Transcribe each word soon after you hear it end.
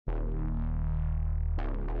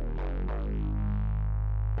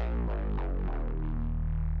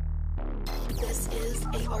This is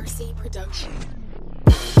a RC production.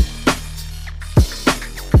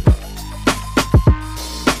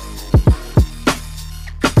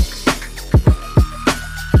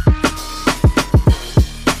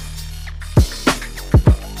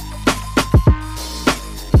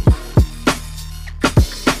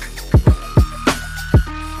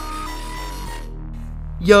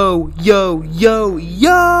 Yo, yo, yo,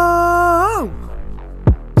 yo!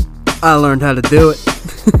 I learned how to do it.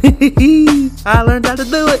 I learned how to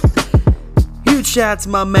do it. Huge shout out to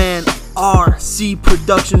my man RC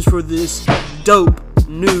Productions for this dope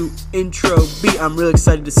new intro beat. I'm really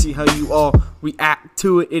excited to see how you all react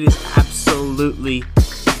to it. It is absolutely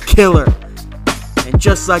killer. And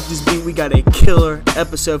just like this beat, we got a killer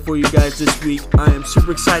episode for you guys this week. I am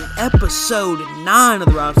super excited. Episode 9 of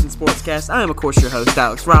the Robson Sportscast. I am, of course, your host,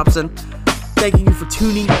 Alex Robson. Thanking you for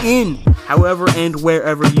tuning in, however and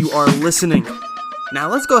wherever you are listening. Now,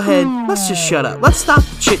 let's go ahead. Let's just shut up. Let's stop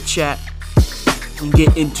the chit-chat and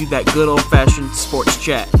get into that good old-fashioned sports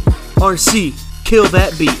chat. RC, kill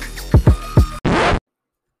that beat.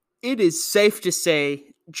 It is safe to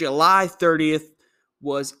say July 30th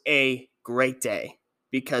was a great day,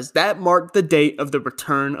 because that marked the date of the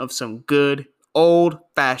return of some good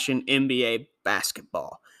old-fashioned NBA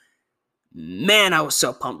basketball. Man, I was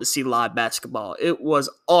so pumped to see live basketball. It was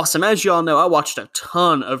awesome. As y'all know, I watched a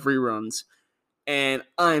ton of reruns, and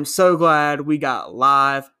I am so glad we got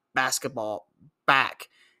live basketball back.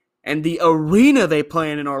 And the arena they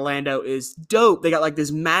play in Orlando is dope. They got like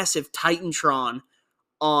this massive Titantron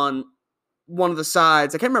on one of the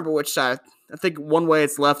sides. I can't remember which side. I think one way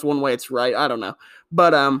it's left, one way it's right. I don't know.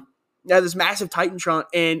 But yeah, this massive Titantron,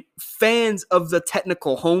 and fans of the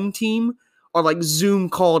technical home team are like Zoom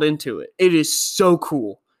called into it. It is so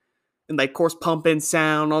cool. And like, of course, pump in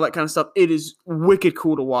sound, all that kind of stuff. It is wicked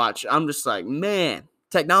cool to watch. I'm just like, man,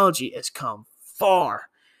 technology has come far.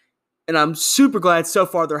 And I'm super glad so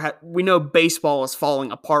far we know baseball is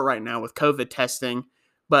falling apart right now with COVID testing.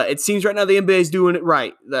 But it seems right now the NBA is doing it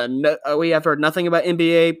right. We have heard nothing about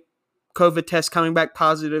NBA COVID tests coming back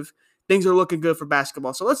positive. Things are looking good for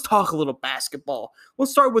basketball. So let's talk a little basketball. We'll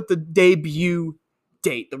start with the debut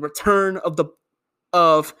date, the return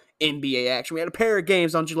of NBA action. We had a pair of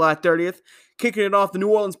games on July 30th. Kicking it off, the New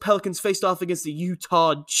Orleans Pelicans faced off against the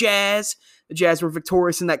Utah Jazz. The Jazz were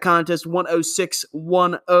victorious in that contest,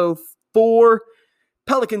 106-104.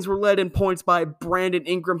 Pelicans were led in points by Brandon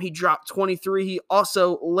Ingram. He dropped 23. He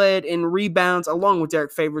also led in rebounds along with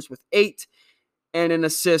Derek Favors with 8. And an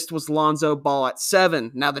assist was Lonzo Ball at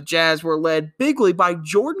 7. Now the Jazz were led bigly by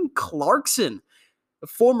Jordan Clarkson. The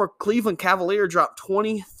former Cleveland Cavalier dropped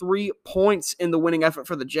 23 points in the winning effort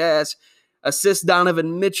for the Jazz. Assist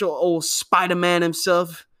Donovan Mitchell, old Spider-Man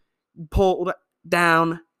himself, pulled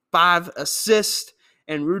down 5 assists.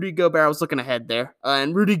 And Rudy Gobert, I was looking ahead there.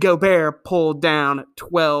 And Rudy Gobert pulled down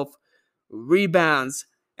 12 rebounds.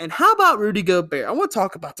 And how about Rudy Gobert? I want to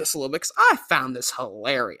talk about this a little bit because I found this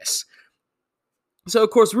hilarious. So, of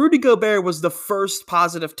course, Rudy Gobert was the first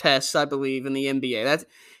positive test, I believe, in the NBA.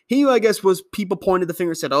 He, I guess, was people pointed the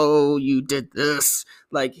finger and said, oh, you did this.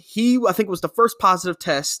 Like, he, I think, was the first positive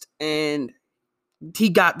test, and he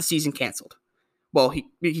got the season canceled. Well, he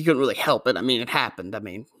couldn't really help it. I mean, it happened. I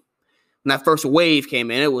mean, when that first wave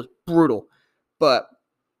came in, it was brutal. But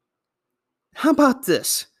how about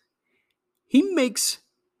this? He makes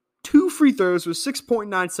 2 free throws with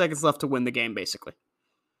 6.9 seconds left to win the game, basically.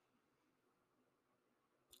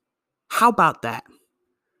 How about that?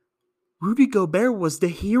 Rudy Gobert was the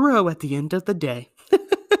hero at the end of the day.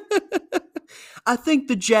 I think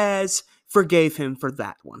the Jazz forgave him for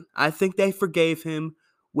that one. I think they forgave him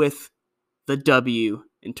with the W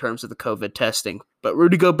in terms of the COVID testing. But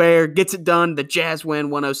Rudy Gobert gets it done. The Jazz win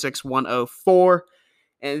 106-104.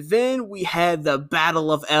 And then we had the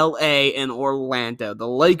Battle of LA in Orlando. The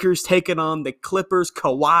Lakers taking on the Clippers.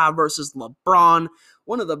 Kawhi versus LeBron.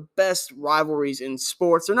 One of the best rivalries in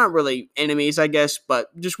sports. They're not really enemies, I guess, but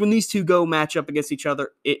just when these two go match up against each other,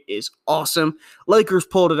 it is awesome. Lakers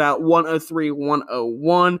pulled it out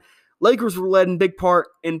 103-101. Lakers were led in big part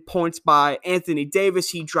in points by Anthony Davis.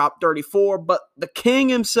 He dropped 34, but the King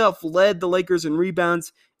himself led the Lakers in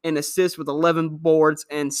rebounds and assists with 11 boards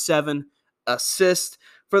and 7 assists.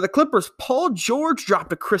 For the Clippers, Paul George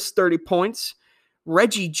dropped a crisp 30 points.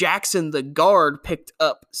 Reggie Jackson, the guard, picked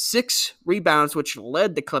up 6 rebounds, which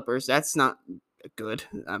led the Clippers. That's not good.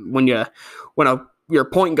 When your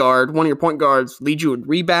point guard, one of your point guards leads you with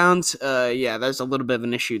rebounds, yeah, there's a little bit of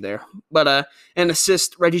an issue there. But an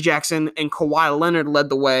assist, Reggie Jackson and Kawhi Leonard led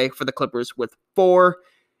the way for the Clippers with 4.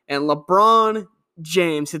 And LeBron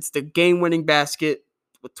James hits the game-winning basket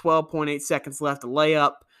with 12.8 seconds left, a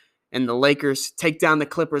layup, and the Lakers take down the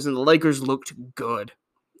Clippers, and the Lakers looked good.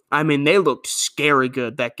 I mean, they looked scary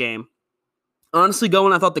good that game. Honestly,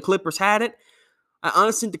 I thought the Clippers had it. I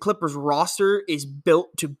honestly think the Clippers roster is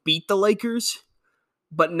built to beat the Lakers.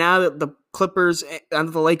 But now that the Clippers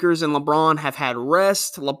and the Lakers and LeBron have had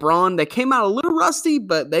rest, they came out a little rusty,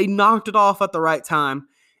 but they knocked it off at the right time.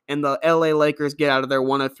 And the LA Lakers get out of their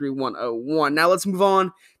 103-101. Now let's move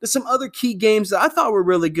on to some other key games that I thought were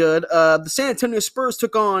really good. The San Antonio Spurs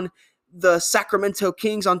took on the Sacramento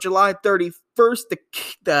Kings on July 31st.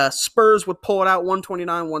 The Spurs would pull it out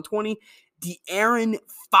 129-120. De'Aaron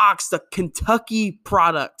Fox, the Kentucky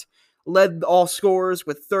product, led all scorers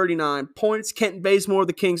with 39 points. Kent Bazemore of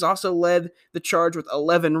the Kings also led the charge with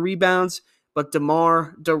 11 rebounds, but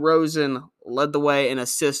DeMar DeRozan led the way in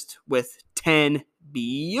assists with 10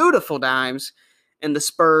 beautiful dimes, and the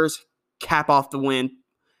Spurs cap off the win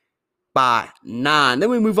by 9. Then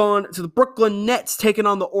we move on to the Brooklyn Nets taking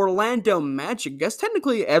on the Orlando Magic. I guess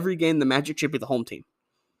technically every game the Magic should be the home team.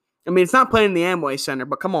 I mean, it's not playing in the Amway Center,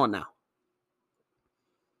 but come on now.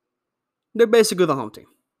 They're basically the home team.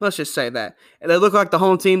 Let's just say that. And they look like the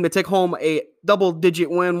home team. They take home a double-digit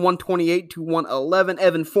win, 128-111.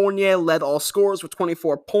 Evan Fournier led all scorers with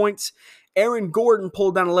 24 points. Aaron Gordon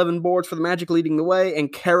pulled down 11 boards for the Magic, leading the way.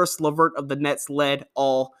 And Karis LeVert of the Nets led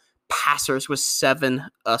all passers with 7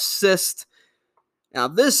 assists. Now,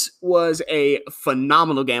 this was a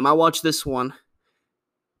phenomenal game. I watched this one.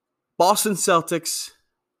 Boston Celtics,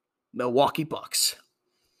 Milwaukee Bucks.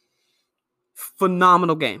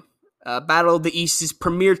 Phenomenal game. Battle of the East's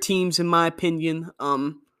premier teams, in my opinion.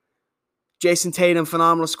 Jason Tatum,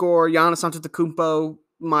 phenomenal scorer. Giannis Antetokounmpo,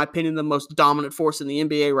 in my opinion, the most dominant force in the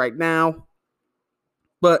NBA right now.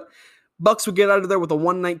 But Bucks would get out of there with a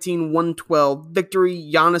 119-112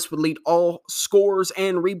 victory. Giannis would lead all scorers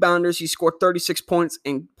and rebounders. He scored 36 points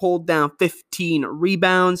and pulled down 15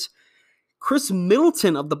 rebounds. Chris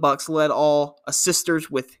Middleton of the Bucks led all assisters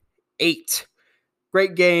with 8.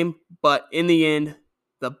 Great game, but in the end,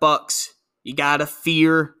 the Bucks, you gotta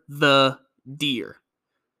fear the deer.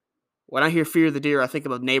 When I hear fear the deer, I think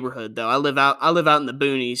of a neighborhood, though. I live out in the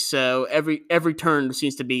boonies, so every turn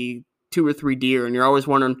seems to be 2 or 3 deer, and you're always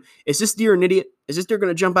wondering, is this deer an idiot? Is this deer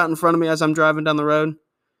going to jump out in front of me as I'm driving down the road?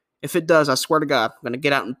 If it does, I swear to God, I'm going to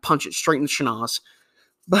get out and punch it straight in the schnoz.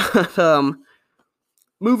 But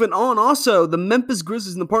moving on, also, the Memphis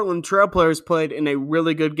Grizzlies and the Portland Trail Blazers played in a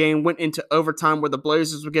really good game, went into overtime where the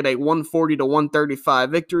Blazers would get a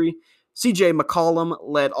 140-135 victory. CJ McCollum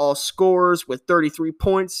led all scorers with 33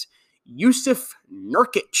 points. Yusuf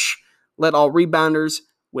Nurkic led all rebounders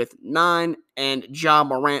with 9, and Ja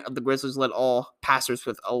Morant of the Grizzlies led all passers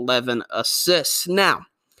with 11 assists. Now,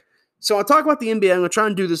 so I'll talk about the NBA. I'm going to try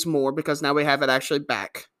and do this more because now we have it actually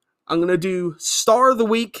back. I'm going to do Star of the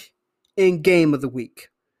Week and Game of the Week.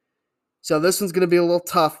 So this one's going to be a little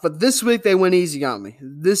tough, but this week they went easy on me.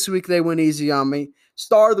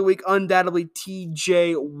 Star of the Week, undoubtedly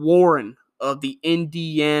TJ Warren of the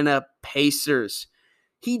Indiana Pacers.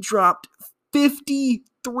 He dropped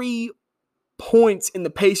 53 points in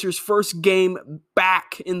the Pacers' first game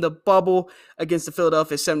back in the bubble against the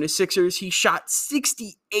Philadelphia 76ers. He shot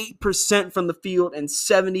 68% from the field and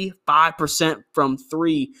 75% from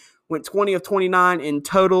 3. Went 20 of 29 in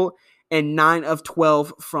total and 9 of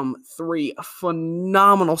 12 from 3. A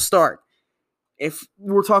phenomenal start. If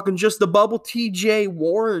we're talking just the bubble, TJ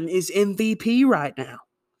Warren is MVP right now.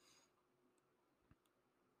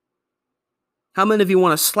 How many of you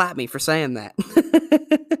want to slap me for saying that?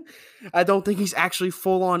 I don't think he's actually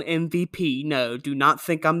full-on MVP. No, do not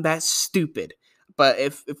think I'm that stupid. But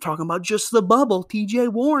if talking about just the bubble,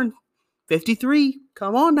 TJ Warren, 53.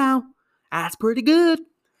 Come on now. That's pretty good.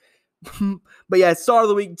 But yeah, Star of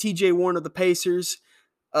the Week, TJ Warren of the Pacers.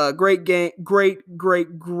 Great game. Great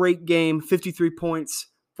game. 53 points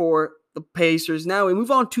for the Pacers. Now we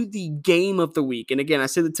move on to the Game of the Week. And again, I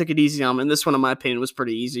said they took it easy on me, and this one, in my opinion, was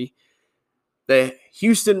pretty easy. The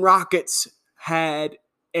Houston Rockets had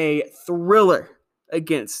a thriller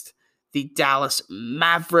against the Dallas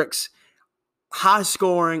Mavericks. High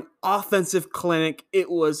scoring, offensive clinic. It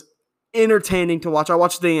was entertaining to watch. I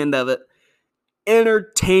watched the end of it.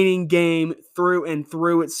 Entertaining game through and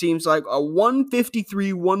through. It seems like a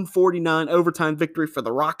 153-149 overtime victory for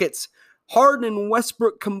the Rockets. Harden and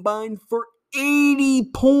Westbrook combined for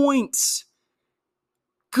 80 points.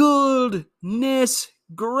 Goodness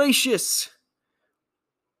gracious.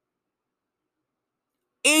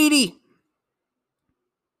 80.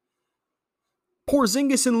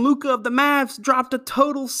 Porzingis and Luka of the Mavs dropped a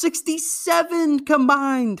total 67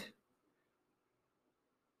 combined.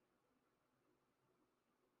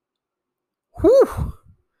 Whew.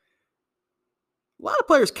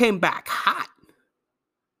 players came back hot.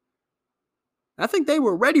 I think they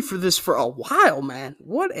were ready for this for a while, man.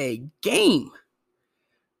 What a game.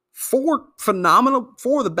 4 phenomenal,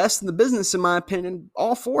 4 of the best in the business, in my opinion.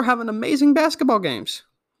 All 4 having amazing basketball games.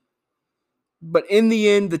 But in the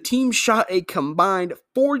end, the team shot a combined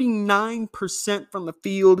 49% from the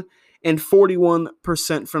field and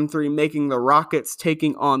 41% from 3, making the Rockets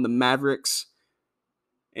taking on the Mavericks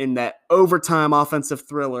in that overtime offensive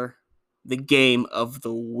thriller, the game of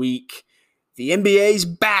the week. The NBA's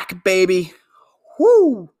back, baby.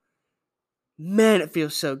 Woo! Man, it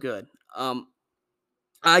feels so good.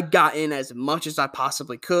 I got in as much as I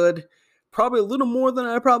possibly could. Probably a little more than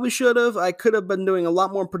I probably should have. I could have been doing a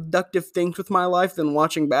lot more productive things with my life than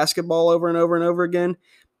watching basketball over and over and over again.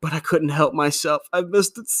 But I couldn't help myself. I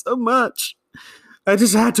missed it so much. I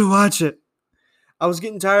just had to watch it. I was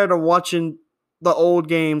getting tired of watching the old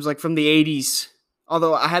games like from the 80s.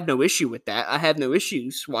 Although I had no issue with that. I had no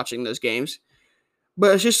issues watching those games.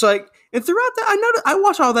 But it's just like, and throughout that, I noticed I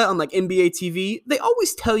watch all that on like NBA TV. They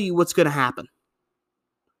always tell you what's going to happen.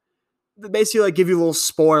 They basically like give you little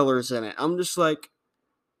spoilers in it. I'm just like,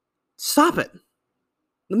 stop it.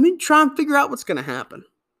 Let me try and figure out what's going to happen.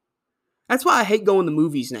 That's why I hate going to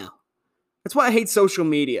movies now. That's why I hate social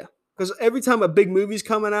media. Because every time a big movie's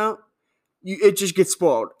coming out, it just gets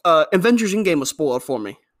spoiled. Avengers Endgame was spoiled for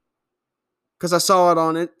me. Because I saw it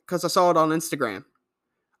on Instagram.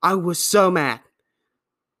 I was so mad.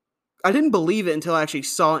 I didn't believe it until I actually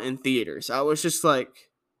saw it in theaters. I was just like,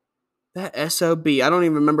 that SOB. I don't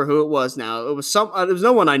even remember who it was now. It was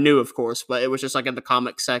no one I knew, of course, but it was just like in the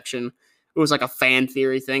comic section. It was like a fan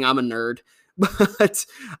theory thing. I'm a nerd. But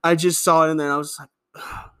I just saw it and then I was like,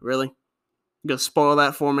 really? You gonna spoil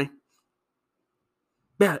that for me?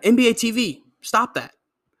 Yeah, NBA TV. Stop that.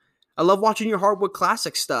 I love watching your hardwood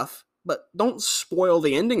classic stuff, but don't spoil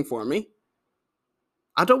the ending for me.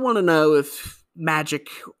 I don't want to know if Magic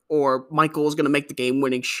or Michael is going to make the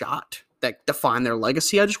game-winning shot that define their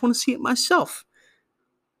legacy. I just want to see it myself.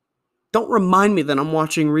 Don't remind me that I'm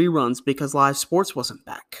watching reruns because live sports wasn't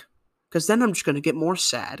back. Because then I'm just going to get more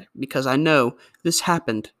sad because I know this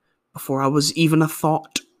happened before I was even a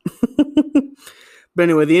thought. But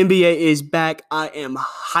anyway, the NBA is back. I am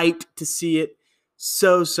hyped to see it.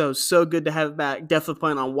 So good to have it back. Definitely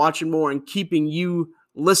plan on watching more and keeping you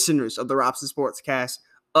listeners of the Robson Sportscast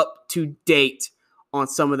up to date on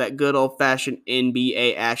some of that good old-fashioned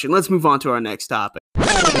NBA action. Let's move on to our next topic.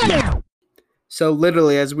 So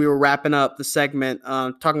literally, as we were wrapping up the segment,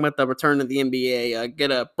 talking about the return of the NBA,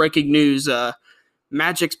 get a breaking news.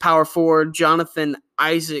 Magic's power forward, Jonathan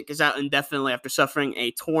Isaac, is out indefinitely after suffering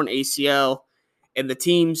a torn ACL. And the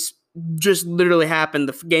teams just literally happened.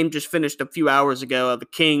 The game just finished a few hours ago. The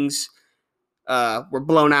Kings were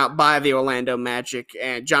blown out by the Orlando Magic,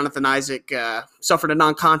 and Jonathan Isaac suffered a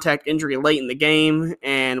non-contact injury late in the game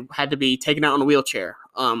and had to be taken out in a wheelchair.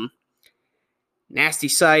 Nasty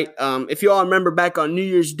sight. If you all remember back on New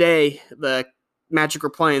Year's Day, the Magic were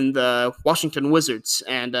playing the Washington Wizards,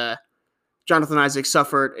 and Jonathan Isaac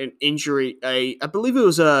suffered an injury. I believe it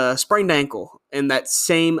was a sprained ankle in that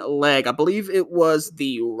same leg. I believe it was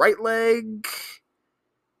the right leg,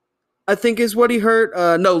 I think is what he hurt.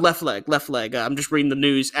 No, left leg. I'm just reading the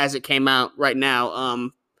news as it came out right now.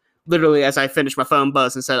 Literally as I finished, my phone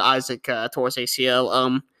buzzed and said Isaac tore his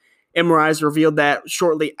ACL. MRIs revealed that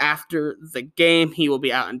shortly after the game. He will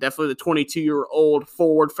be out indefinitely. The 22-year-old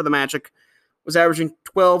forward for the Magic was averaging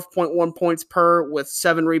 12.1 points per with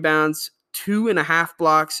 7 rebounds, 2.5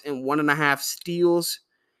 blocks, and 1.5 steals.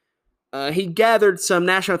 He gathered some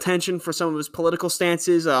national attention for some of his political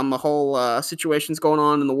stances on the whole situations going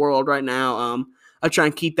on in the world right now. I try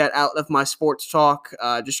and keep that out of my sports talk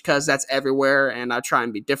just because that's everywhere, and I try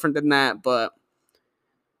and be different than that, but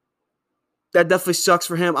that definitely sucks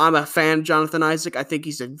for him. I'm a fan of Jonathan Isaac. I think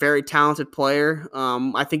he's a very talented player.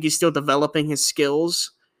 I think he's still developing his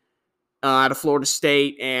skills out of Florida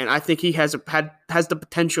State, and I think he has the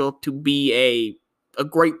potential to be a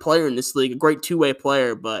great player in this league, a great two-way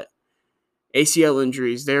player, but ACL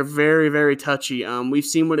injuries, they're very, very touchy. We've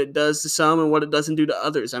seen what it does to some and what it doesn't do to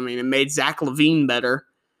others. I mean, it made Zach LaVine better.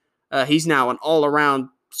 He's now an all-around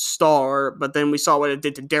star, but then we saw what it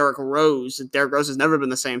did to Derrick Rose. Derrick Rose has never been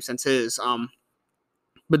the same since his.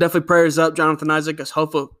 But definitely prayers up, Jonathan Isaac. Let's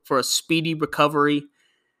hope for a speedy recovery,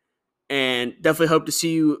 and definitely hope to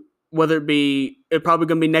see you, whether it's probably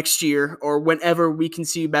going to be next year or whenever we can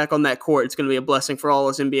see you back on that court. It's going to be a blessing for all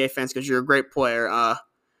us NBA fans because you're a great player.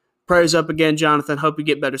 Prayers up again, Jonathan. Hope you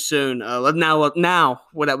get better soon. Now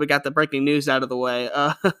that we got the breaking news out of the way,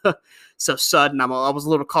 so sudden. I was a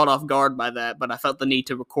little caught off guard by that, but I felt the need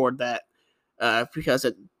to record that because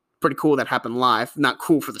pretty cool that happened live. Not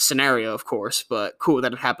cool for the scenario, of course, but cool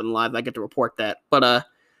that it happened live. I get to report that. But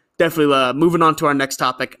definitely moving on to our next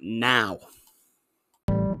topic now.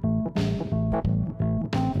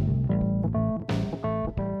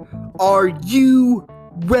 Are you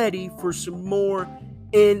ready for some more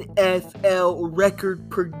NFL record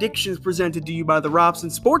predictions presented to you by the Robson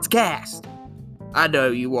Sportscast? I know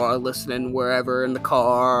you are listening wherever, in the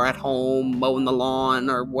car, at home, mowing the lawn,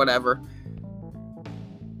 or whatever.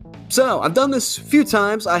 So, I've done this a few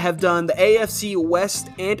times. I have done the AFC West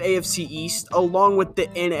and AFC East along with the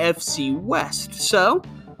NFC West. So,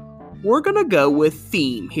 we're going to go with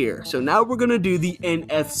theme here. So, now we're going to do the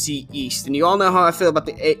NFC East. And you all know how I feel about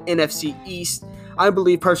the NFC East. I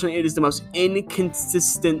believe, personally, it is the most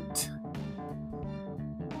inconsistent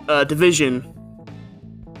division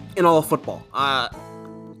in all of football.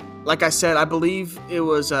 Like I said, I believe it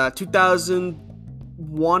was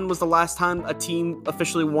 2001 was the last time a team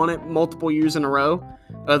officially won it multiple years in a row.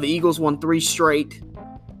 The Eagles won 3 straight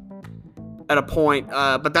at a point,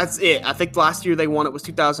 but that's it. I think last year they won it was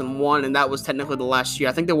 2001, and that was technically the last year.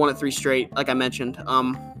 I think they won it 3 straight, like I mentioned.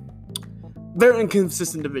 Very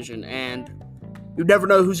inconsistent division, and you never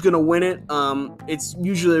know who's going to win it. It's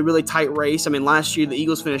usually a really tight race. I mean, last year the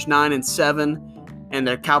Eagles finished 9-7, and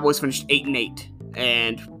the Cowboys finished 8-8,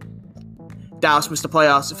 and Dallas missed the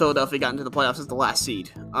playoffs, and Philadelphia got into the playoffs as the last seed.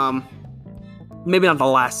 Maybe not the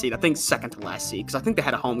last seed. I think second to last seed, because I think they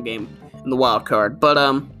had a home game in the wild card. But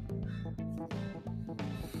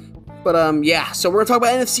yeah. So we're gonna talk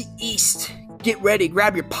about NFC East. Get ready,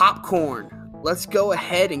 grab your popcorn. Let's go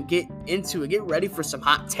ahead and get into it. Get ready for some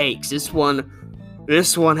hot takes. This one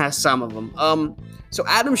has some of them. So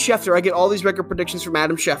Adam Schefter, I get all these record predictions from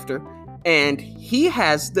Adam Schefter, and he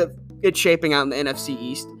has it shaping out in the NFC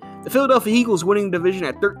East. The Philadelphia Eagles winning the division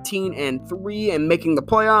at 13-3 and making the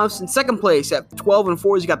playoffs. In second place at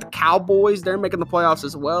 12-4, he's got the Cowboys. They're making the playoffs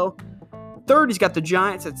as well. Third, he's got the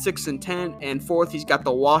Giants at 6-10. And fourth, he's got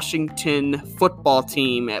the Washington football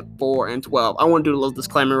team at 4-12. I want to do a little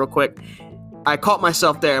disclaimer real quick. I caught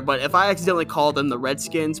myself there, but if I accidentally call them the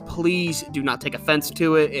Redskins, please do not take offense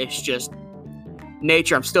to it. It's just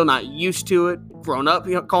nature. I'm still not used to it. Grown up,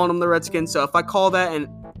 calling them the Redskins. So if I call that, and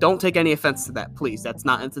don't take any offense to that, please. That's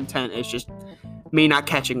not its intent. It's just me not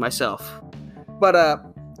catching myself. But,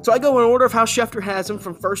 so I go in order of how Schefter has them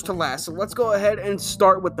from first to last. So let's go ahead and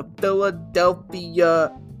start with the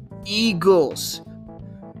Philadelphia Eagles.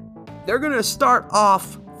 They're going to start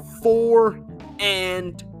off 4-0.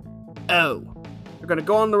 They're going to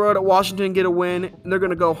go on the road at Washington and get a win. And they're going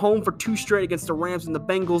to go home for 2 straight against the Rams and the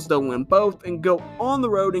Bengals. They'll win both and go on the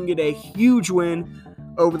road and get a huge win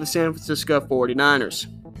over the San Francisco 49ers.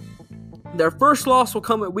 Their first loss will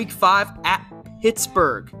come at Week 5 at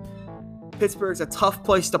Pittsburgh. Pittsburgh's a tough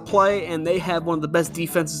place to play, and they have one of the best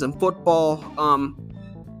defenses in football.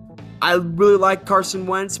 I really like Carson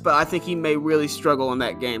Wentz, but I think he may really struggle in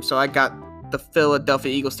that game. So I got the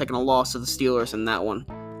Philadelphia Eagles taking a loss to the Steelers in that one.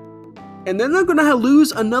 And then they're going to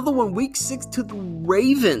lose another one Week 6 to the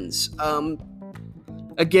Ravens.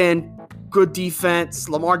 Again, good defense.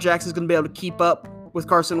 Lamar Jackson's going to be able to keep up with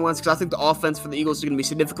Carson Wentz, because I think the offense for the Eagles is going to be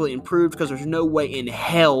significantly improved, because there's no way in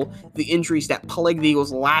hell the injuries that plagued the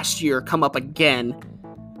Eagles last year come up again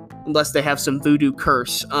unless they have some voodoo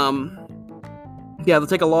curse. Yeah, they'll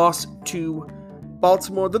take a loss to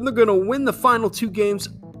Baltimore. Then they're going to win the final 2 games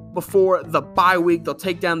before the bye week. They'll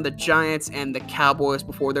take down the Giants and the Cowboys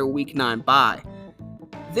before their Week 9 bye.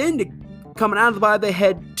 Then coming out of the bye, they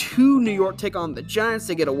head to New York, take on the Giants.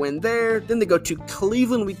 They get a win there. Then they go to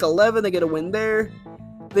Cleveland Week 11. They get a win there.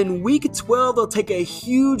 Then Week 12, they'll take a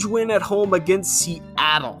huge win at home against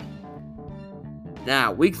Seattle.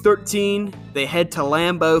 Now, Week 13, they head to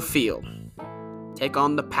Lambeau Field. Take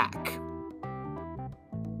on the Pack.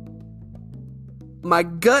 My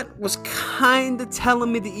gut was kind of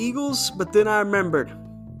telling me the Eagles, but then I remembered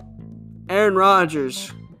Aaron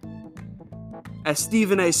Rodgers, as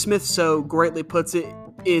Stephen A. Smith so greatly puts it,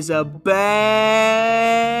 is a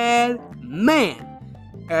bad man.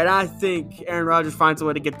 And I think Aaron Rodgers finds a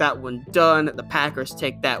way to get that one done. The Packers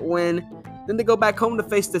take that win. Then they go back home to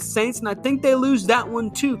face the Saints, and I think they lose that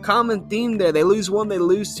one too. Common theme there. They lose 1, they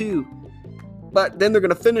lose 2. But then they're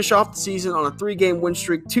going to finish off the season on a 3-game win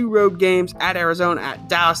streak, 2 road games at Arizona, at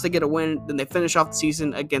Dallas. They get a win. Then they finish off the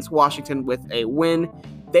season against Washington with a win.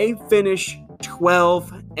 They finish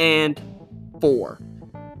 12-4.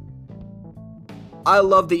 I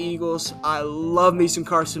love the Eagles. I love me some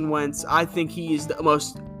Carson Wentz. I think he is the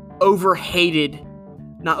most overhated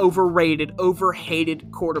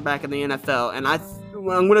quarterback in the NFL. And I'm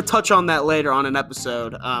going to touch on that later on an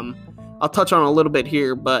episode. I'll touch on it a little bit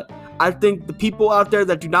here, but I think the people out there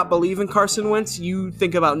that do not believe in Carson Wentz, you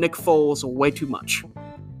think about Nick Foles way too much.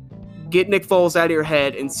 Get Nick Foles out of your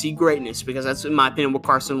head and see greatness, because that's, in my opinion, what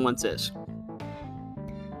Carson Wentz is.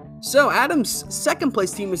 So, Adam's second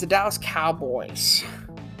place team is the Dallas Cowboys.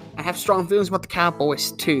 I have strong feelings about the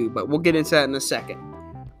Cowboys too, but we'll get into that in a second.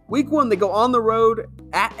 Week 1, they go on the road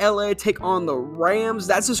at LA, take on the Rams.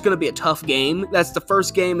 That's just going to be a tough game. That's the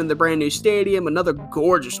first game in the brand new stadium, another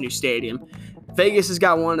gorgeous new stadium. Vegas has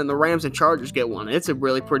got one, and the Rams and Chargers get one. It's a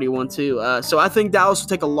really pretty one too. So I think Dallas will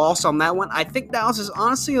take a loss on that one. I think Dallas is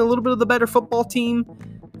honestly a little bit of the better football team.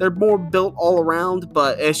 They're more built all around,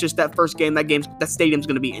 but it's just that first game, that stadium's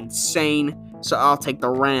going to be insane. So I'll take the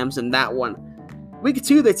Rams in that one. Week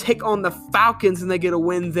 2, they take on the Falcons, and they get a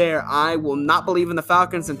win there. I will not believe in the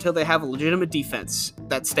Falcons until they have a legitimate defense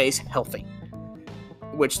that stays healthy,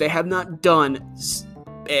 which they have not done,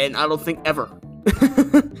 and I don't think ever.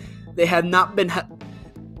 They have not been...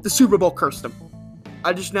 The Super Bowl cursed them.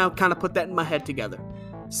 I just now kind of put that in my head together.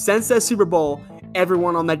 Since that Super Bowl,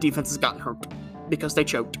 everyone on that defense has gotten hurt because they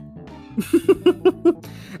choked.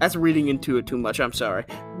 That's reading into it too much, I'm sorry.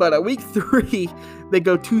 But week 3, they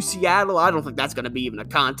go to Seattle. I don't think that's going to be even a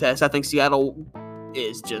contest. I think Seattle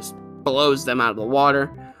just blows them out of the water.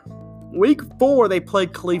 Week 4, they play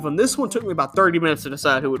Cleveland. This one took me about 30 minutes to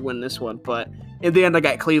decide who would win this one, but in the end, I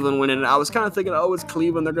got Cleveland winning. I was kind of thinking, it's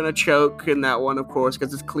Cleveland. They're going to choke in that one, of course,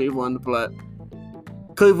 because it's Cleveland, but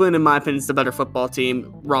Cleveland, in my opinion, is the better football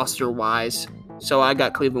team, roster-wise, so I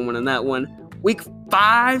got Cleveland winning that one. Week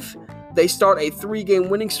 5, they start a 3-game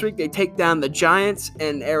winning streak. They take down the Giants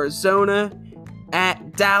and Arizona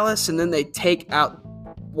at Dallas, and then they take out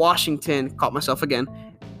Washington. Caught myself again.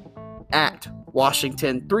 At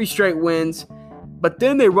Washington. 3 straight wins, but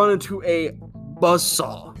then they run into a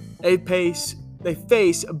buzzsaw. They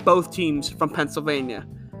face both teams from Pennsylvania.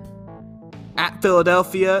 At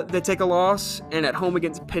Philadelphia, they take a loss, and at home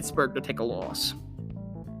against Pittsburgh, they take a loss.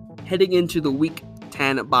 Heading into the Week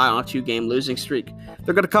 10 bye on a 2-game losing streak.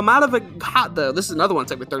 They're going to come out of it hot, though. This is another one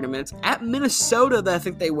that took me 30 minutes. At Minnesota, I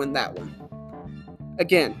think they win that one.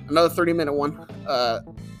 Again, another 30-minute one.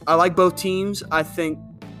 I like both teams. I think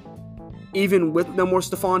even with no more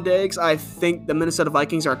Stephon Diggs, I think the Minnesota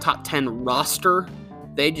Vikings are a top 10 roster.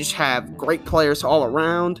 They just have great players all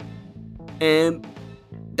around. And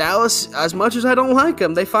Dallas, as much as I don't like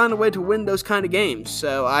them, they find a way to win those kind of games.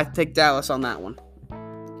 So I take Dallas on that one.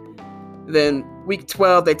 Then Week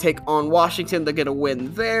 12, they take on Washington. They get a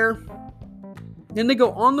win there. Then they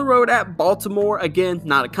go on the road at Baltimore. Again,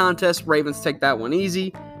 not a contest. Ravens take that one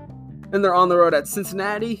easy. Then they're on the road at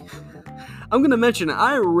Cincinnati. I'm going to mention,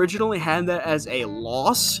 I originally had that as a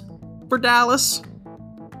loss for Dallas.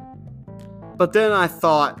 But then I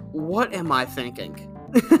thought, what am I thinking?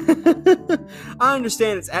 I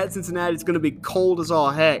understand it's at Cincinnati. It's going to be cold as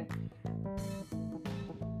all heck.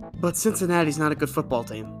 But Cincinnati's not a good football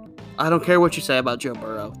team. I don't care what you say about Joe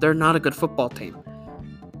Burrow. They're not a good football team.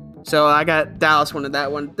 So I got Dallas winning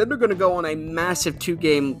that one. Then they're going to go on a massive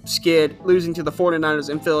 2-game skid, losing to the 49ers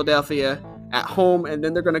in Philadelphia at home. And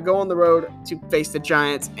then they're going to go on the road to face the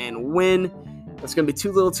Giants and win. It's going to be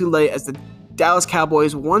too little too late as the Dallas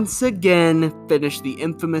Cowboys once again finish the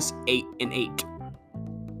infamous 8-8.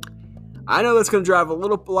 I know that's going to drive a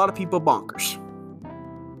lot of people bonkers.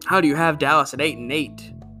 How do you have Dallas at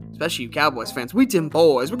 8-8? Especially you Cowboys fans. We them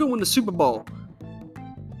boys. We're going to win the Super Bowl.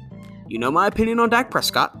 You know my opinion on Dak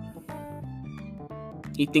Prescott.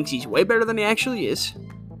 He thinks he's way better than he actually is.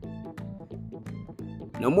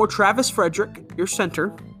 No more Travis Frederick, your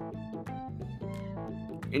center.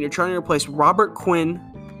 And you're trying to replace Robert Quinn.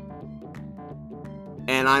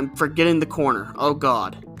 And I'm forgetting the corner. Oh,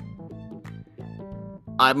 God.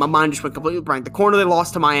 My mind just went completely blank. The corner they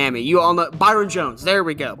lost to Miami. You all know. Byron Jones. There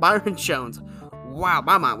we go. Byron Jones. Wow,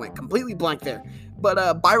 my mind went completely blank there.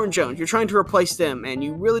 But Byron Jones, you're trying to replace them, and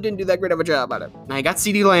you really didn't do that great of a job at it. Now, you got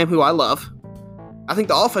CeeDee Lamb, who I love. I think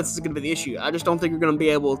the offense is going to be the issue. I just don't think you're going to be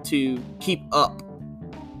able to keep up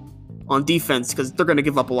on defense because they're going to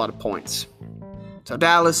give up a lot of points. So,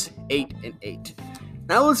 Dallas, 8-8.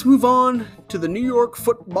 Now, let's move on to the New York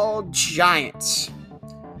Football Giants.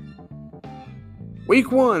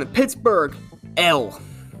 Week 1, Pittsburgh, L.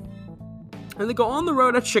 And they go on the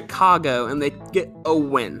road at Chicago, and they get a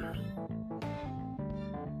win.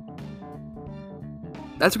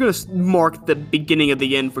 That's going to mark the beginning of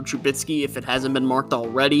the end for Trubisky if it hasn't been marked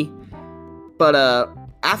already. But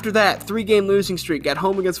after that, 3-game losing streak at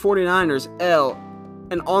home against 49ers, L.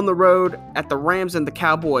 And on the road at the Rams and the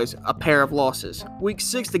Cowboys, a pair of losses. Week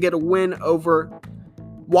 6, they get a win over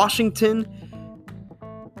Washington.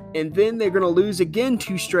 And then they're going to lose again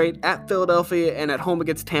 2 straight at Philadelphia and at home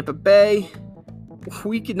against Tampa Bay.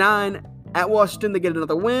 Week 9 at Washington, they get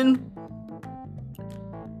another win.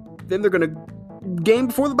 Then they're going to game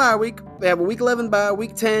before the bye week. They have a Week 11 bye.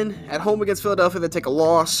 Week 10 at home against Philadelphia, they take a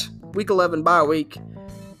loss. Week 11 bye week.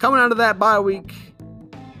 Coming out of that bye week,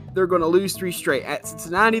 they're going to lose 3 straight. At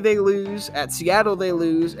Cincinnati, they lose. At Seattle, they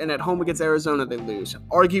lose. And at home against Arizona, they lose.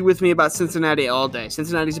 Argue with me about Cincinnati all day.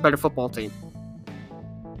 Cincinnati's a better football team.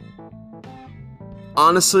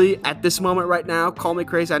 Honestly, at this moment right now, call me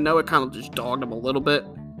crazy. I know it kind of just dogged them a little bit.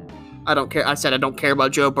 I don't care. I said I don't care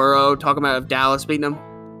about Joe Burrow. Talking about if Dallas beating them.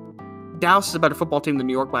 Dallas is a better football team than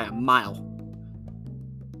New York by a mile.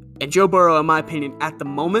 And Joe Burrow, in my opinion, at the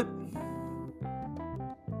moment,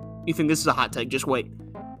 you think this is a hot take, just wait.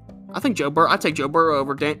 I'd take Joe Burrow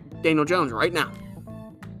over Daniel Jones right now.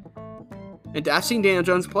 And I've seen Daniel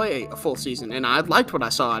Jones play a full season, and I liked what I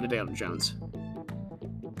saw out of Daniel Jones.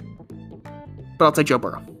 But I'll take Joe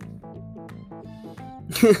Burrow.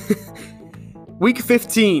 Week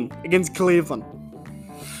 15 against Cleveland.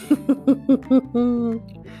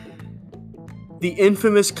 The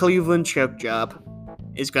infamous Cleveland choke job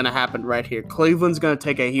is going to happen right here. Cleveland's going to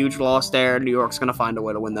take a huge loss there. New York's going to find a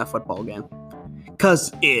way to win that football game.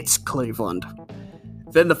 Because it's Cleveland.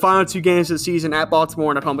 Then the final 2 games of the season at Baltimore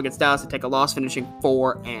and at home against Dallas, they take a loss, finishing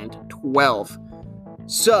 4-12.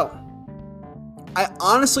 So, I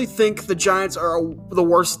honestly think the Giants are the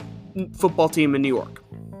worst football team in New York.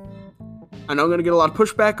 I know I'm going to get a lot of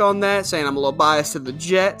pushback on that, saying I'm a little biased to the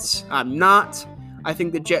Jets. I'm not. I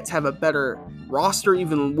think the Jets have a better roster,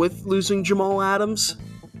 even with losing Jamal Adams.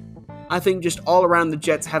 I think just all around the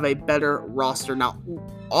Jets have a better roster. Now,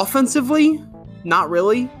 offensively, not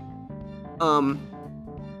really.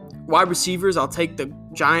 Wide receivers, I'll take the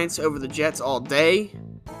Giants over the Jets all day.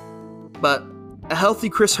 But a healthy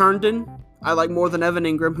Chris Herndon, I like more than Evan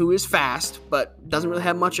Ingram, who is fast, but doesn't really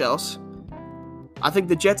have much else. I think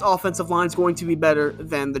the Jets' offensive line is going to be better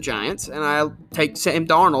than the Giants, and I'll take Sam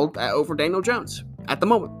Darnold over Daniel Jones at the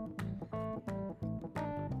moment.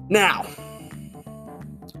 Now,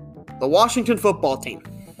 the Washington football team.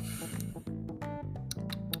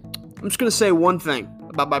 I'm just going to say one thing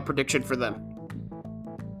about my prediction for them.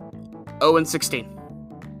 0-16.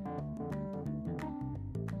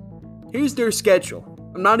 Here's their schedule.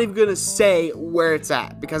 I'm not even going to say where it's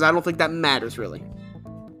at because I don't think that matters really.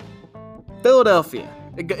 Philadelphia.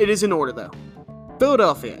 It is in order though.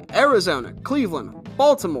 Philadelphia, Arizona, Cleveland,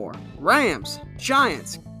 Baltimore, Rams,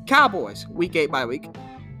 Giants, Cowboys, week 8 bye week.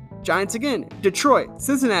 Giants again, Detroit,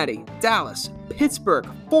 Cincinnati, Dallas, Pittsburgh,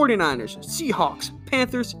 49ers, Seahawks,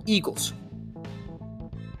 Panthers, Eagles.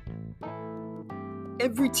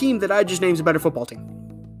 Every team that I just named is a better football team.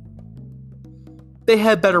 They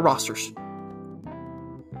have better rosters.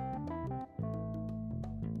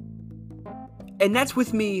 And that's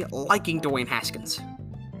with me liking Dwayne Haskins.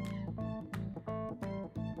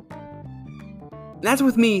 And that's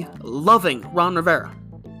with me loving Ron Rivera.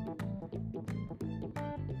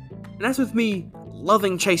 And that's with me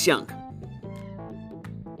loving Chase Young.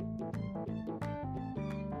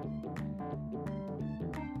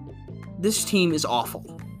 This team is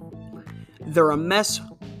awful. They're a mess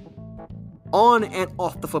on and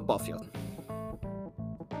off the football field.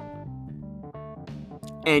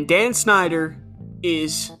 And Dan Snyder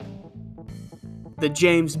is the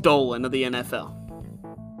James Dolan of the NFL.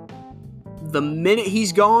 The minute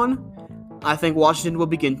he's gone, I think Washington will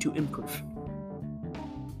begin to improve.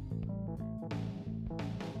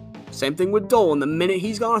 Same thing with Dolan. The minute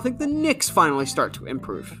he's gone, I think the Knicks finally start to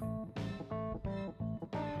improve.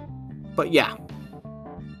 But yeah,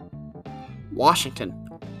 Washington,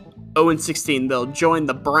 0-16. They'll join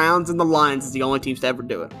the Browns and the Lions as the only teams to ever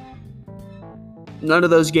do it. None of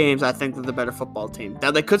those games, I think, they're the better football team.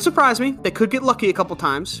 Now, they could surprise me. They could get lucky a couple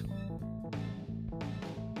times.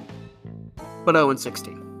 But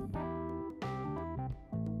 0-16.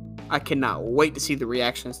 I cannot wait to see the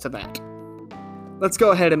reactions to that. Let's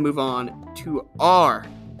go ahead and move on to our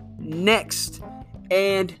next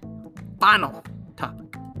and final topic.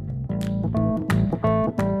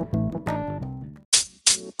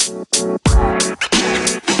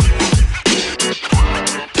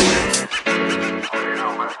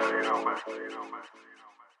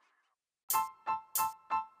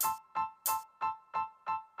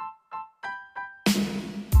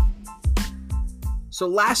 So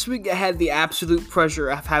last week I had the absolute pleasure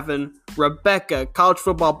of having Rebecca, college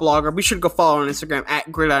football blogger. Be sure to go follow her on Instagram at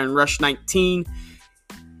GridironRush19.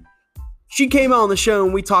 She came on the show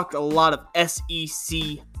and we talked a lot of SEC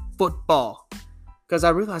football. Because I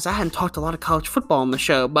realized I hadn't talked a lot of college football on the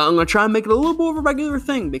show. But I'm going to try and make it a little more of a regular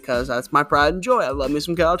thing because that's my pride and joy. I love me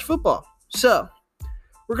some college football. So,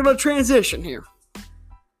 we're going to transition here.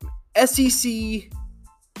 SEC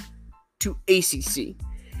to ACC.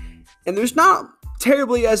 And there's not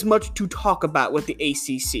terribly as much to talk about with the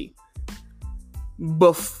ACC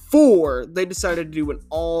before they decided to do an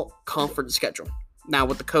all-conference schedule. Now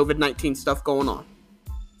with the COVID-19 stuff going on.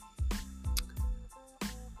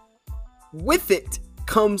 With it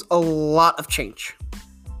comes a lot of change.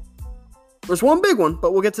 There's one big one,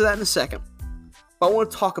 but we'll get to that in a second. But I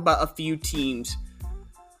want to talk about a few teams.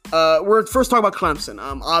 We're first talking about Clemson.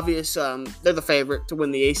 They're the favorite to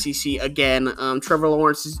win the ACC again. Trevor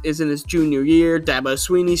Lawrence is in his junior year. Dabo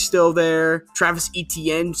Swinney's still there. Travis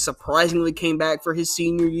Etienne surprisingly came back for his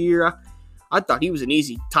senior year. I thought he was an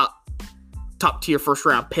easy top tier first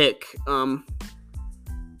round pick. But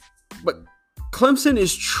Clemson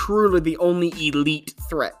is truly the only elite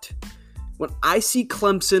threat. When I see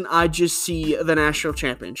Clemson, I just see the national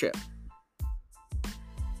championship.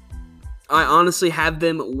 I honestly have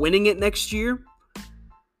them winning it next year.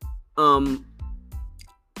 They're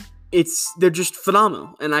just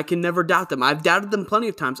phenomenal, and I can never doubt them. I've doubted them plenty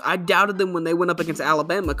of times. I doubted them when they went up against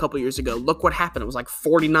Alabama a couple years ago. Look what happened. It was like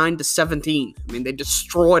 49-17. I mean, they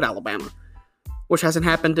destroyed Alabama, which hasn't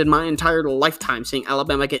happened in my entire lifetime, seeing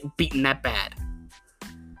Alabama get beaten that bad.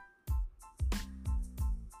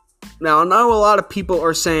 Now, I know a lot of people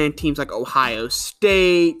are saying teams like Ohio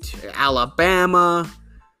State, Alabama,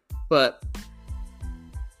 but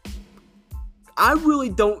I really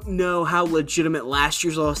don't know how legitimate last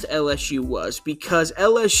year's loss to LSU was, because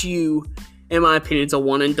LSU, in my opinion, is a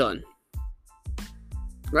one and done.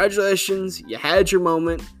 Congratulations, you had your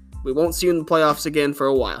moment. We won't see you in the playoffs again for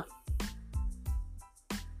a while.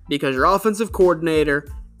 Because your offensive coordinator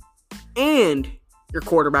and your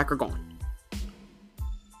quarterback are gone.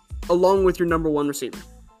 Along with your number one receiver.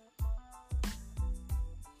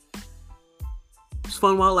 It's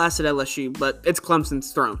fun while it lasted at LSU, but it's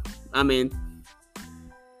Clemson's throne. I mean,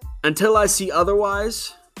 until I see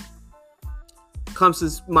otherwise,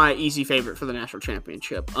 Clemson's my easy favorite for the national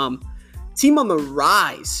championship. Team on the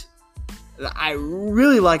rise that I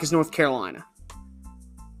really like is North Carolina.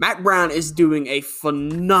 Matt Brown is doing a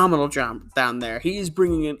phenomenal job down there. He is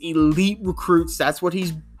bringing in elite recruits. That's what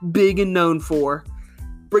he's big and known for.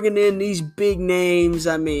 Bringing in these big names.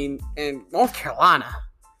 I mean, and North Carolina,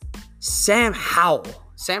 Sam Howell.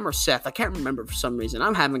 Sam or Seth, I can't remember for some reason.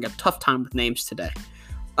 I'm having a tough time with names today.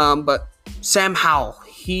 But Sam Howell,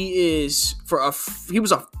 he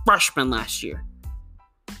was a freshman last year.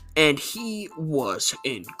 And he was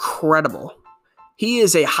incredible. He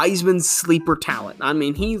is a Heisman sleeper talent. I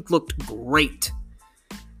mean, he looked great.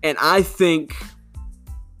 And I think,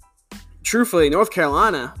 truthfully, North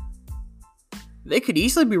Carolina, they could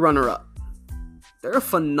easily be runner-up. They're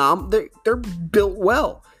they're built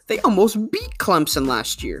well. They almost beat Clemson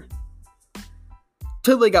last year.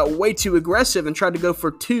 Till they got way too aggressive and tried to go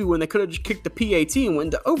for two when they could have just kicked the PAT and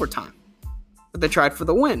went into overtime. But they tried for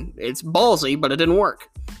the win. It's ballsy, but it didn't work.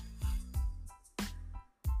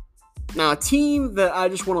 Now, a team that I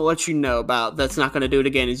just want to let you know about that's not going to do it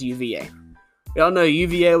again is UVA. We all know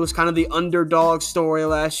UVA was kind of the underdog story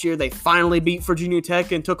last year. They finally beat Virginia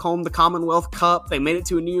Tech and took home the Commonwealth Cup. They made it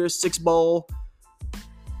to a New Year's Six Bowl.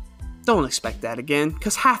 Don't expect that again,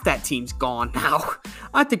 because half that team's gone now.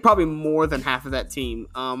 I think probably more than half of that team.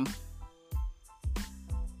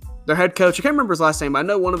 Their head coach, I can't remember his last name, but I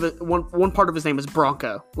know one part of his name is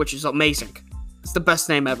Bronco, which is amazing. It's the best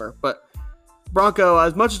name ever. But Bronco,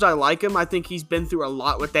 as much as I like him, I think he's been through a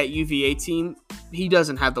lot with that UVA team. He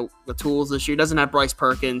doesn't have the tools this year. He doesn't have Bryce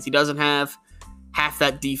Perkins. He doesn't have half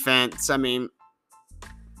that defense. I mean,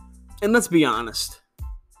 and let's be honest.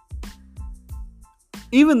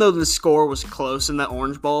 Even though the score was close in that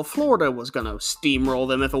Orange Bowl, Florida was going to steamroll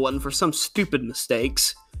them if it wasn't for some stupid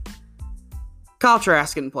mistakes. Kyle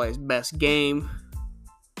Trask didn't play his best game.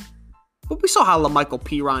 But we saw how LaMichael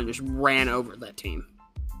Pirine just ran over that team.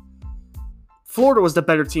 Florida was the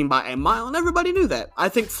better team by a mile, and everybody knew that. I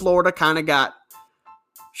think Florida kind of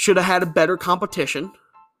should have had a better competition,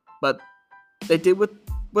 but they did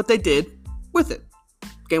what they did with it. The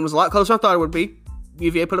game was a lot closer than I thought it would be.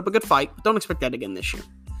 UVA put up a good fight, but don't expect that again this year.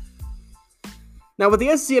 Now, with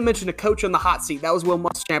the SEC, I mentioned a coach on the hot seat. That was Will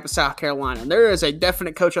Muschamp of South Carolina. And there is a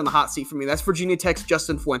definite coach on the hot seat for me. That's Virginia Tech's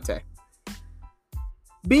Justin Fuente.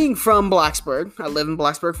 Being from Blacksburg, I live in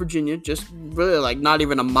Blacksburg, Virginia, just really like not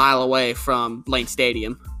even a mile away from Lane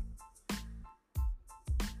Stadium.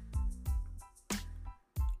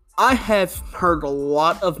 I have heard a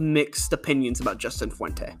lot of mixed opinions about Justin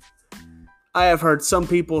Fuente. I have heard some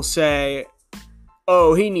people say,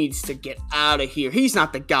 oh, he needs to get out of here. He's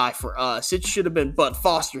not the guy for us. It should have been Bud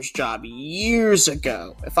Foster's job years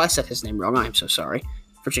ago. If I said his name wrong, I'm so sorry.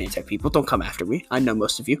 Virginia Tech people, don't come after me. I know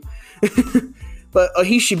most of you. But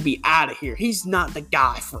he should be out of here. He's not the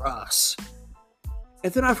guy for us.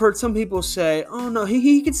 And then I've heard some people say, oh no,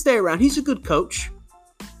 he can stay around. He's a good coach.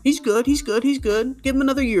 He's good. Give him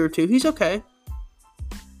another year or two. He's okay.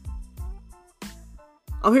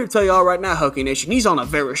 I'm here to tell you all right now, Hokie Nation, he's on a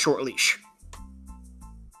very short leash.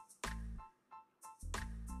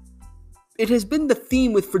 It has been the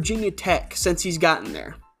theme with Virginia Tech since he's gotten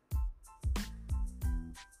there.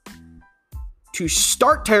 To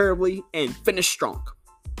start terribly and finish strong.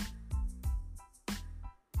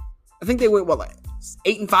 I think they went,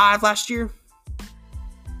 8-5 last year?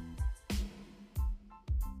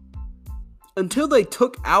 Until they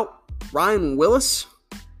took out Ryan Willis,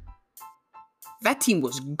 that team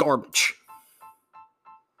was garbage.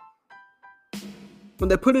 When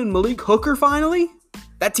they put in Malik Hooker finally,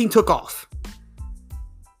 that team took off.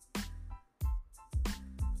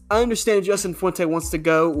 I understand Justin Fuente wants to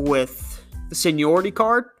go with the seniority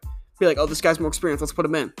card. Be like, oh, this guy's more experienced, let's put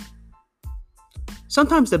him in.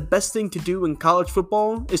 Sometimes the best thing to do in college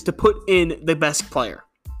football is to put in the best player.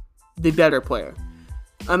 The better player.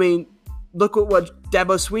 I mean, look at what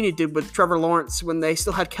Dabo Swinney did with Trevor Lawrence when they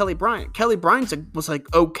still had Kelly Bryant. Kelly Bryant was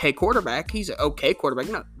okay quarterback. He's an okay quarterback.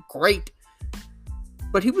 Not great.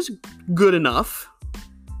 But he was good enough.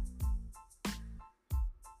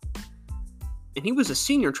 And he was a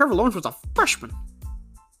senior. Trevor Lawrence was a freshman.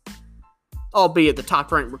 Albeit the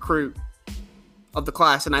top-ranked recruit of the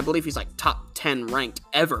class. And I believe he's top 10 ranked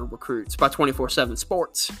ever recruits by 24/7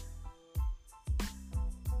 Sports.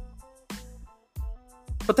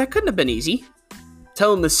 But that couldn't have been easy.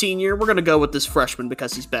 Telling the senior, we're going to go with this freshman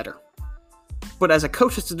because he's better. But as a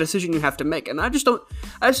coach, it's a decision you have to make. And I just don't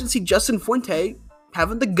see Justin Fuente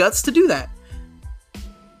having the guts to do that.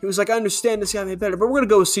 He was like, I understand this guy may be better, but we're going to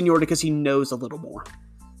go with seniority because he knows a little more.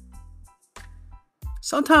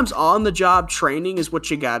 Sometimes on-the-job training is what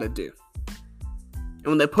you got to do. And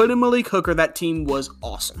when they put in Malik Hooker, that team was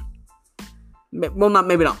awesome. Well,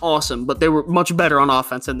 maybe not awesome, but they were much better on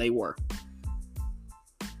offense than they were.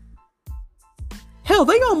 Hell,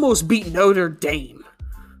 they almost beat Notre Dame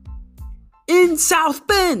in South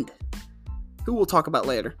Bend, who we'll talk about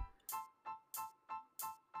later.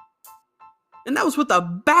 And that was with a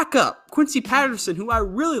backup, Quincy Patterson, who I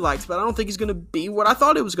really liked, but I don't think he's going to be what I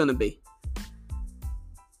thought it was going to be.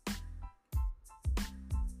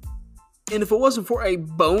 And if it wasn't for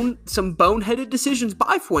some boneheaded decisions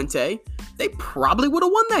by Fuente, they probably would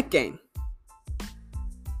have won that game.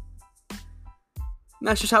 And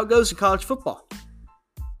that's just how it goes in college football.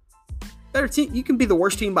 Better team, you can be the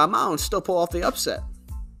worst team by a mile and still pull off the upset.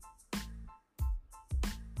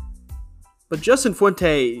 But Justin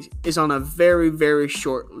Fuente is on a very, very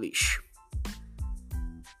short leash.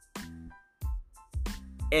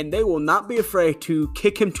 And they will not be afraid to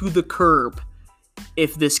kick him to the curb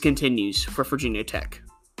if this continues for Virginia Tech.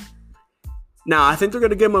 Now, I think they're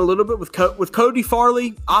going to give him a little bit with Cody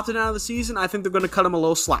Farley opting out of the season. I think they're going to cut him a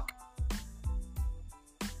little slack.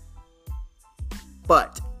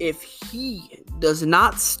 But if he does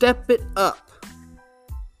not step it up,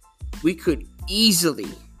 we could easily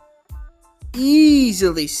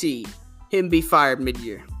see him be fired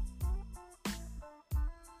mid-year.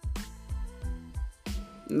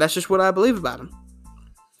 And that's just what I believe about him.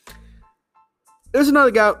 There's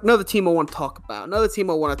another team I want to talk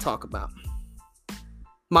about.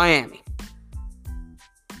 Miami.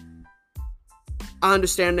 I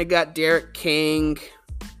understand they got Derek King.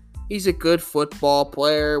 He's a good football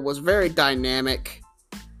player, was very dynamic.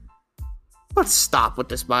 But stop with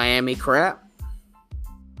this Miami crap.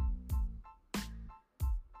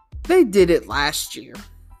 They did it last year.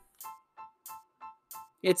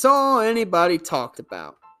 It's all anybody talked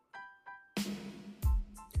about.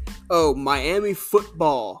 Oh, Miami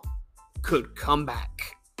football could come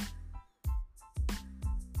back.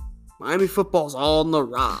 Miami football's all on the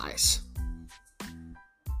rise.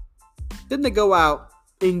 Then they go out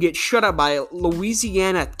and get shut out by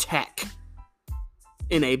Louisiana Tech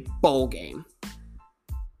in a bowl game.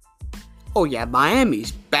 Oh yeah,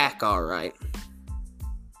 Miami's back all right.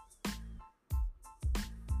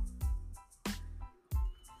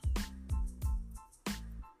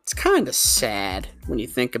 It's kind of sad when you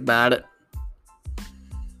think about it.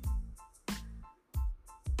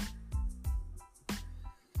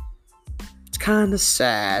 It's kind of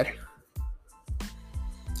sad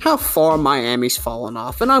how far Miami's fallen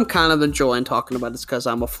off. And I'm kind of enjoying talking about this because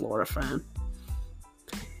I'm a Florida fan.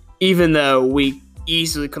 Even though we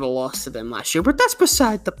easily could have lost to them last year. But that's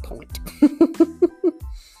beside the point.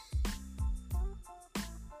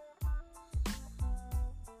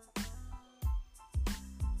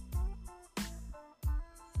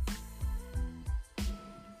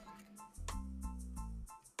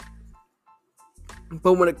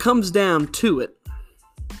 But when it comes down to it,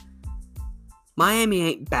 Miami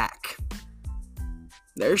ain't back.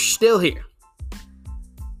 They're still here.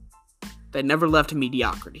 They never left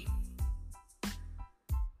mediocrity.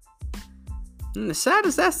 And as sad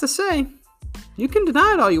as that's to say, you can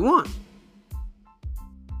deny it all you want.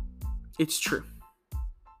 It's true.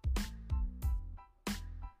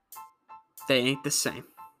 They ain't the same.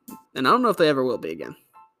 And I don't know if they ever will be again.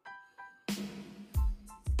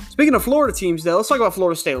 Speaking of Florida teams, though, let's talk about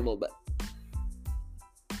Florida State a little bit.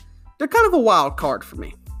 They're kind of a wild card for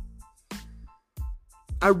me.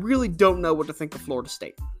 I really don't know what to think of Florida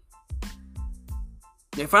State.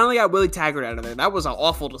 They finally got Willie Taggart out of there. That was an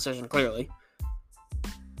awful decision, clearly.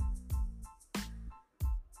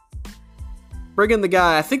 Bring in the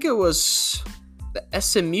guy, I think it was the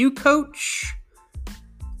SMU coach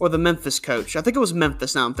or the Memphis coach. I think it was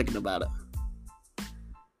Memphis, now I'm thinking about it.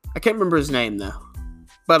 I can't remember his name, though.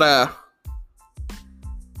 But,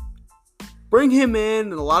 bring him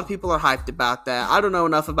in, and a lot of people are hyped about that. I don't know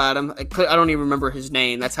enough about him. I don't even remember his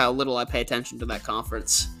name. That's how little I pay attention to that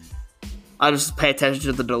conference. I just pay attention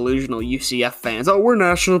to the delusional UCF fans. Oh, we're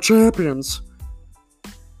national champions.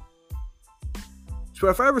 So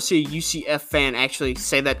if I ever see a UCF fan actually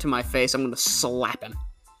say that to my face, I'm going to slap him.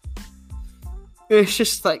 It's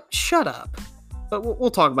just like, shut up. But we'll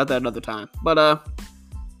talk about that another time. But,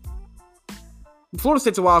 Florida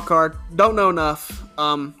State's a wild card. Don't know enough.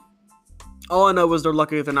 All I know is they're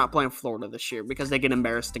lucky they're not playing Florida this year because they get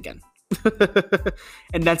embarrassed again.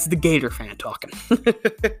 And that's the Gator fan talking.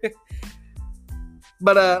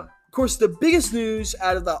 But, of course, the biggest news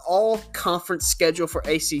out of the all-conference schedule for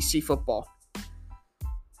ACC football.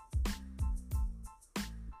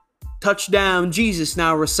 Touchdown Jesus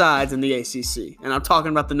now resides in the ACC. And I'm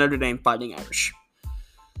talking about the Notre Dame Fighting Irish.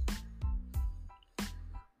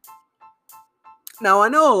 Now, I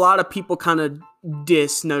know a lot of people kind of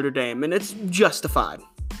diss Notre Dame, and it's justified.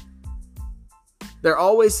 They're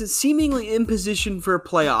always seemingly in position for a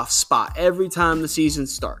playoff spot every time the season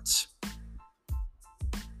starts.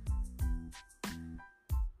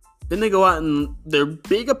 Then they go out and their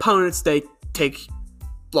big opponents they take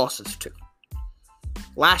losses to.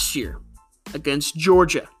 Last year, against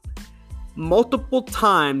Georgia, multiple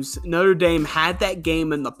times Notre Dame had that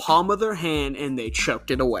game in the palm of their hand and they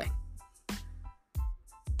choked it away.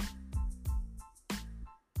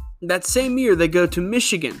 That same year, they go to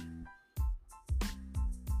Michigan,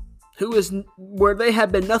 where they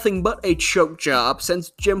have been nothing but a choke job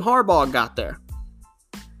since Jim Harbaugh got there.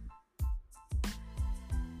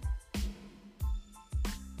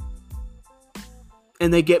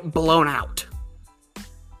 And they get blown out.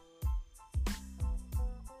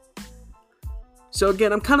 So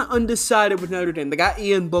again, I'm kind of undecided with Notre Dame. They got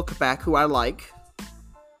Ian Book back, who I like. I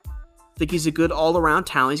think he's a good all-around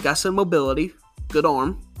talent. He's got some mobility, good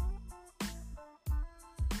arm.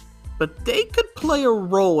 But they could play a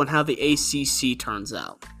role in how the ACC turns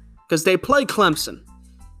out. Because they play Clemson.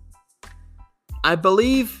 I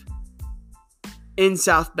believe in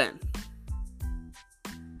South Bend.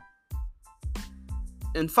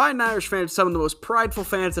 And Fighting Irish fans are some of the most prideful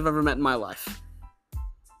fans I've ever met in my life.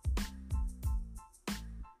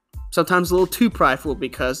 Sometimes a little too prideful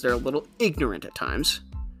because they're a little ignorant at times.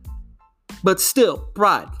 But still,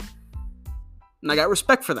 pride. And I got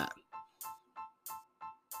respect for that.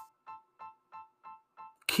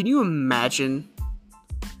 Can you imagine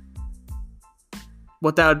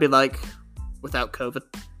what that would be like without COVID?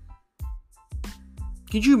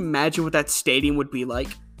 Could you imagine what that stadium would be like?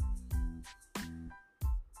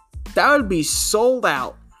 That would be sold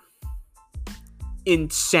out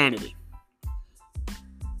insanity.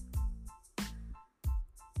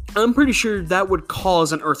 I'm pretty sure that would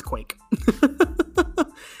cause an earthquake.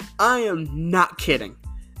 I am not kidding.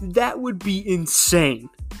 That would be insane.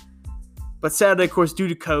 But sadly, of course, due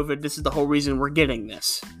to COVID, this is the whole reason we're getting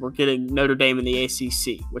this. We're getting Notre Dame in the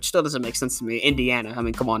ACC, which still doesn't make sense to me. Indiana, I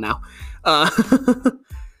mean, come on now.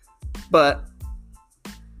 But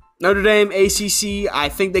Notre Dame, ACC, I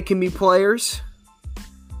think they can be players,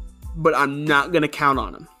 but I'm not going to count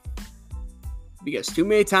on them. Because too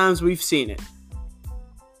many times we've seen it.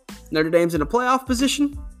 Notre Dame's in a playoff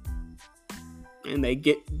position, and they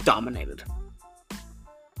get dominated.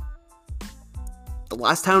 The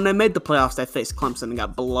last time they made the playoffs, they faced Clemson and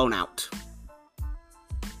got blown out.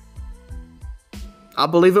 I'll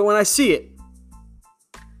believe it when I see it.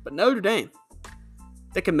 But Notre Dame,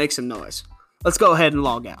 they can make some noise. Let's go ahead and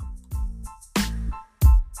log out.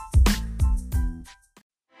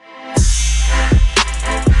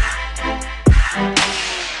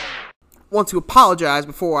 Want to apologize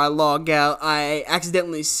before I log out. I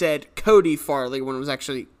accidentally said Cody Farley when it was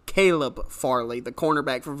actually Caleb Farley, the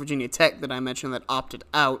cornerback from Virginia Tech that I mentioned that opted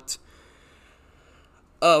out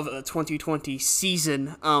of the 2020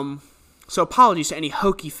 season. So apologies to any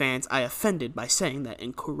Hokie fans I offended by saying that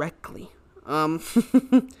incorrectly.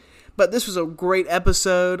 But this was a great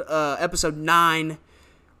episode, episode 9,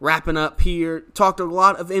 wrapping up here. Talked a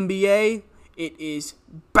lot of NBA. It is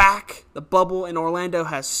back. The bubble in Orlando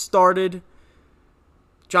has started.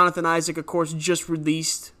 Jonathan Isaac, of course, just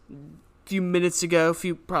released a few minutes ago,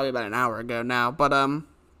 probably about an hour ago now, but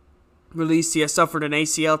released. He has suffered an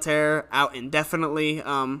ACL tear, out indefinitely.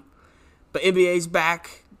 But NBA's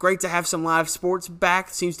back. Great to have some live sports back.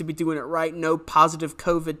 Seems to be doing it right. No positive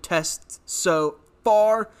COVID tests so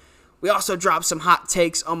far. We also dropped some hot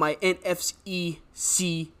takes on my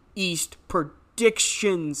NFC East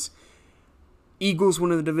predictions. Eagles win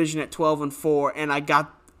the division at 12-4, and I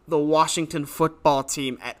got the Washington football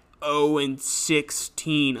team at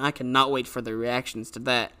 0-16. I cannot wait for the reactions to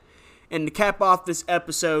that. And to cap off this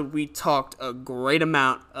episode, we talked a great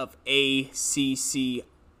amount of ACC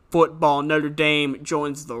football. Notre Dame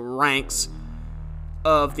joins the ranks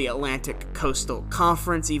of the Atlantic Coastal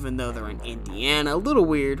Conference, even though they're in Indiana. A little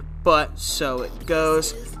weird, but so it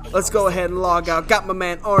goes. Let's go ahead and log out. Got my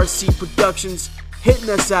man RC Productions hitting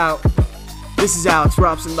us out. This is Alex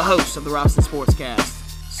Robson, the host of the Robson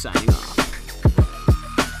Sportscast, signing off.